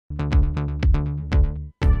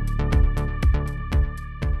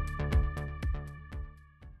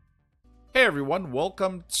Hey everyone,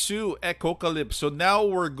 welcome to Echocalypse. So now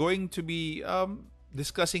we're going to be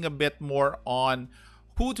discussing a bit more on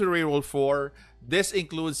who to reroll for. This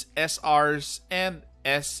includes SRs and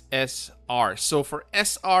SSR. So for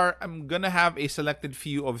SR, I'm gonna have a selected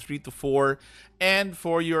few of 3 to 4, and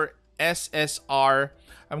for your SSR,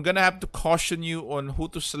 I'm gonna have to caution you on who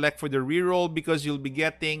to select for the reroll because you'll be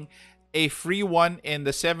getting a free one in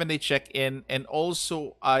the 7-day check-in and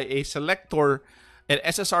also a selector, an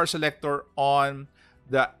SSR selector on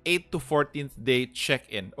the 8 to 14th day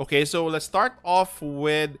check-in. Okay, so let's start off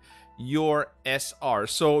with your SR.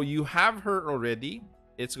 So you have her already.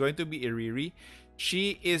 It's going to be Iriri.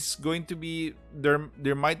 She is going to be there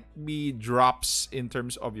might be drops in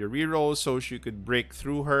terms of your reroll, so she could break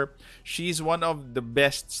through her. She's one of the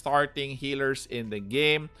best starting healers in the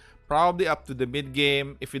game, probably up to the mid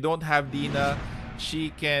game. If you don't have Dina,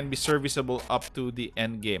 she can be serviceable up to the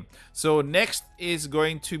end game. So next is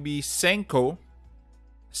going to be Senko.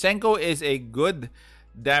 Senko is a good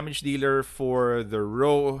damage dealer for the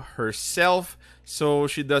row herself. So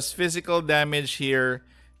she does physical damage here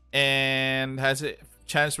and has a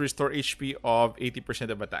chance to restore HP of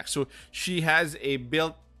 80% of attack. So she has a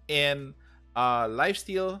built-in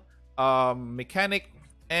lifesteal mechanic,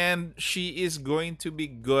 and she is going to be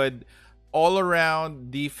good all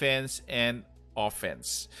around defense and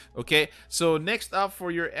offense. Okay, so next up for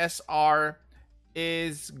your SR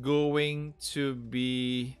is going to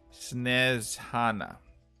be Snezhana.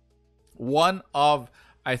 One of,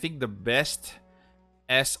 I think, the best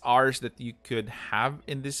SRs that you could have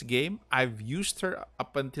in this game. I've used her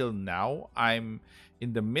up until now. I'm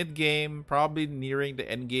in the mid game, probably nearing the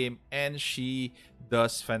end game, and she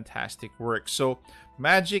does fantastic work. So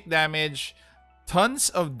magic damage, tons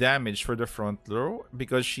of damage for the front row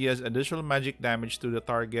because she has additional magic damage to the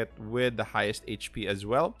target with the highest HP as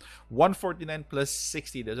well. 149 plus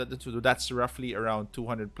 60, that's roughly around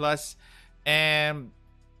 200 plus. And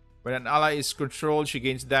when an ally is controlled, she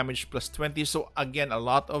gains damage plus 20. So again, a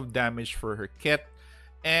lot of damage for her kit.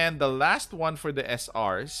 And the last one for the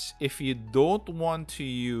SRs, if you don't want to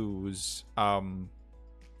use what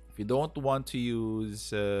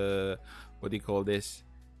do you call this?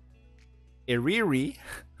 Iriri,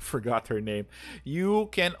 forgot her name. You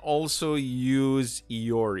can also use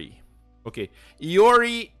Iori. Okay,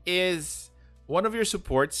 Iori is one of your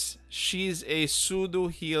supports. She's a pseudo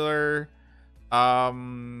healer.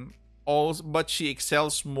 Also, but she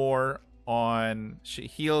excels more on, she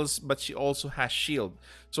heals, but she also has shield.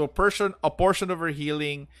 So a portion of her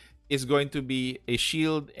healing is going to be a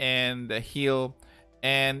shield and a heal,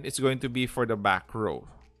 and it's going to be for the back row.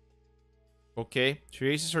 Okay, she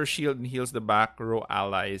raises her shield and heals the back row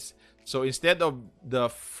allies. So instead of the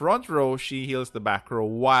front row, she heals the back row,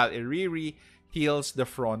 while Iriri heals the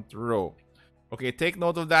front row. Okay, take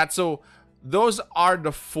note of that. So those are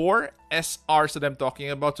the 4 SRs that I'm talking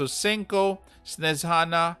about. So Senko,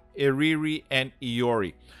 Snezhana, Iriri, and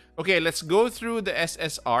Iori. Okay, let's go through the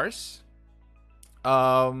SSRs.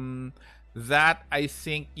 That I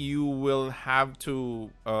think you will have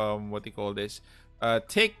to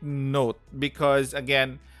take note, because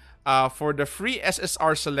again, for the free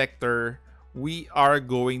SSR selector, we are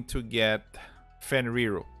going to get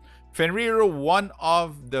Fenrir. Fenrir, one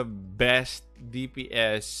of the best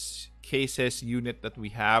DPS cases unit that we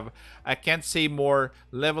have. I can't say more.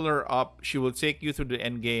 Level her up. She will take you through the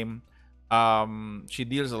end game. She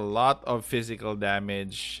deals a lot of physical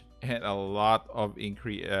damage and a lot of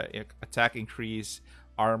attack increase,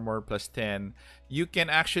 armor plus 10. You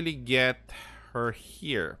can actually get her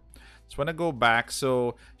here. Just want to go back.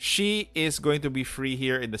 So she is going to be free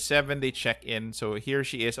here in the 7-day check-in. So here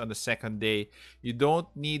she is on the 2nd day. You don't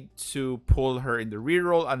need to pull her in the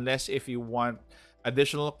reroll unless if you want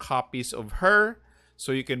additional copies of her,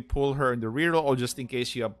 so you can pull her in the reroll, or just in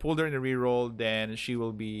case you have pulled her in the reroll, then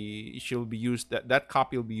she'll be used, that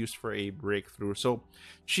copy will be used for a breakthrough. So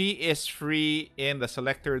she is free in the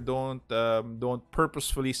selector. Don't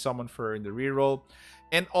purposefully summon for her in the reroll.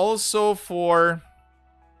 And also for,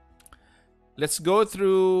 let's go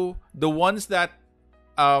through the ones that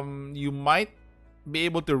you might be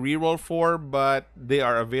able to reroll for, but they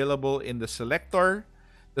are available in the selector.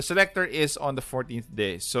 The selector is on the 14th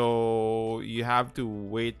day, so you have to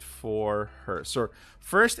wait for her. So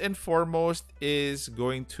first and foremost is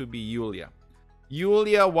going to be Yulia.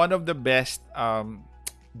 Yulia, one of the best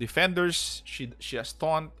defenders. She has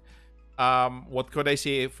taunt. What could I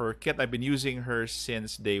say for kit? I've been using her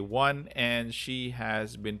since day 1, and she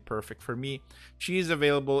has been perfect for me. She is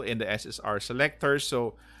available in the SSR selector.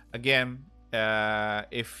 So again,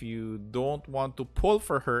 If you don't want to pull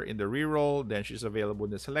for her in the reroll, then she's available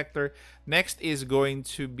in the selector. Next is going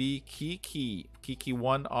to be Kiki. Kiki,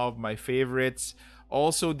 one of my favorites.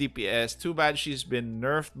 Also DPS. Too bad she's been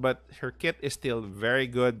nerfed, but her kit is still very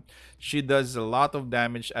good. She does a lot of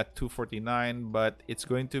damage at 249, but it's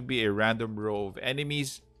going to be a random row of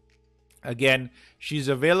enemies. Again, she's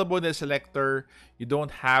available in the selector. You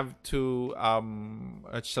don't have to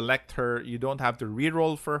select her. You don't have to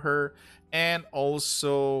reroll for her. And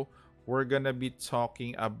also, we're gonna be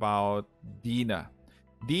talking about Dina.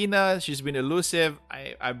 Dina, she's been elusive.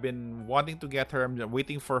 I've been wanting to get her. I'm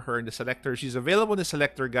waiting for her in the selector. She's available in the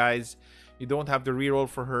selector, guys. You don't have to reroll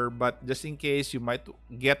for her, but just in case you might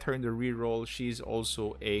get her in the reroll, she's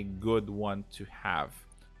also a good one to have.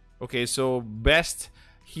 Okay, so best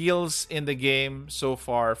heals in the game so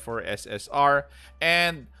far for SSR.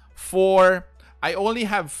 And I only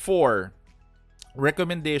have 4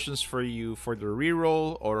 recommendations for you for the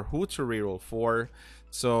reroll or who to reroll for.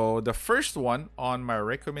 So the first one on my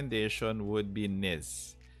recommendation would be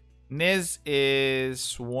Niz. Niz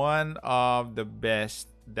is one of the best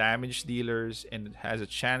damage dealers and it has a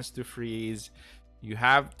chance to freeze. You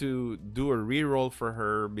have to do a reroll for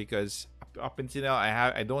her because up until now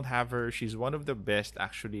I don't have her. She's one of the best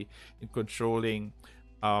actually in controlling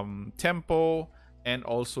tempo and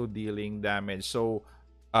also dealing damage. So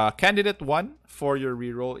candidate 1 for your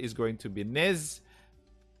reroll is going to be Niz.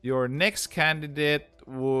 Your next candidate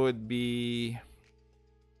would be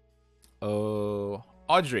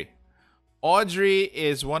Audrey. Audrey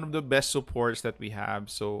is one of the best supports that we have.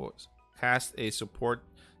 So cast a support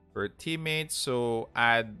for teammates. So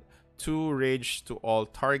add 2 rage to all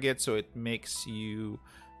targets. So it makes you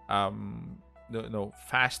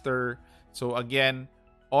faster. So again,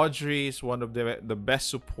 Audrey is one of the best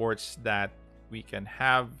supports that we can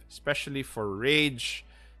have, especially for rage.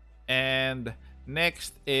 And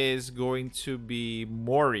next is going to be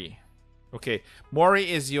Mori. Okay, Mori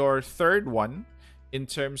is your third one in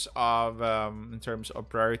terms of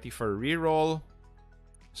priority for reroll.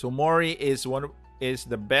 So Mori is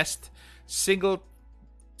the best single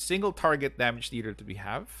target damage dealer that we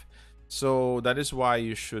have. So that is why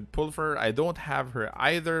you should pull for her. I don't have her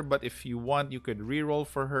either, but if you want, you could reroll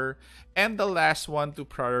for her. And the last one to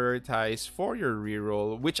prioritize for your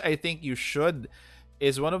reroll, which I think you should,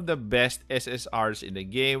 is one of the best SSRs in the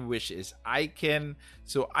game, which is Icon.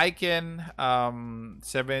 So Icon,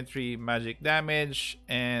 73 magic damage,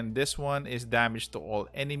 and this one is damage to all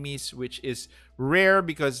enemies, which is rare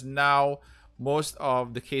because now most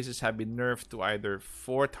of the cases have been nerfed to either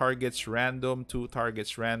 4 targets random, 2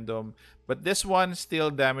 targets random, but this one still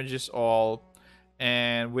damages all,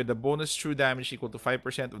 and with the bonus true damage equal to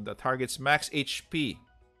 5% of the target's max HP.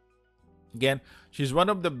 Again, she's one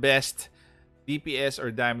of the best DPS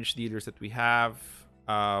or damage dealers that we have.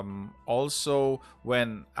 Also,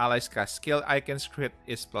 when allies cast skill icons, crit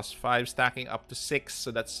is +5, stacking up to 6,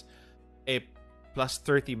 so that's a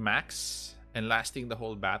 +30 max and lasting the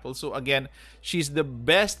whole battle. So again, she's the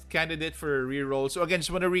best candidate for a reroll. So again,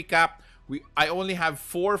 just want to recap, I only have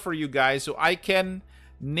 4 for you guys. So Icon,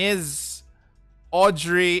 Niz,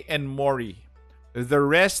 Audrey, and Mori. The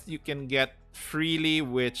rest you can get freely,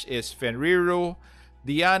 which is Fenriru,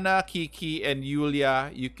 Diana, Kiki, and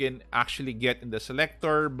Yulia. You can actually get in the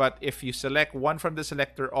selector, but if you select one from the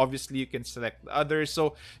selector, obviously you can select the others.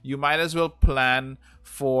 So you might as well plan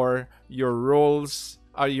for your rolls,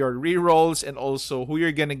 your rerolls, and also who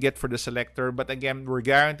you're gonna get for the selector. But again, we're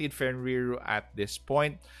guaranteed Fenriru at this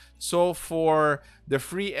point. So for the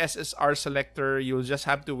free SSR selector, you'll just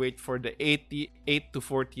have to wait for the 8 to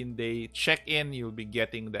 14 day check-in. You'll be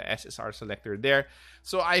getting the SSR selector there.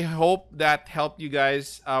 So I hope that helped you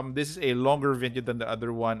guys. This is a longer video than the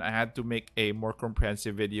other one. I had to make a more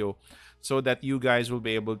comprehensive video so that you guys will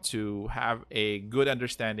be able to have a good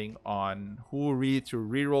understanding on who to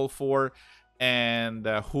reroll for and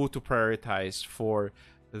who to prioritize for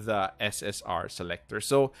the SSR selector.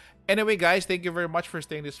 So anyway, guys, thank you very much for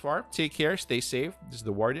staying this far. Take care, stay safe. This is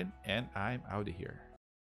the Warden, and I'm out of here.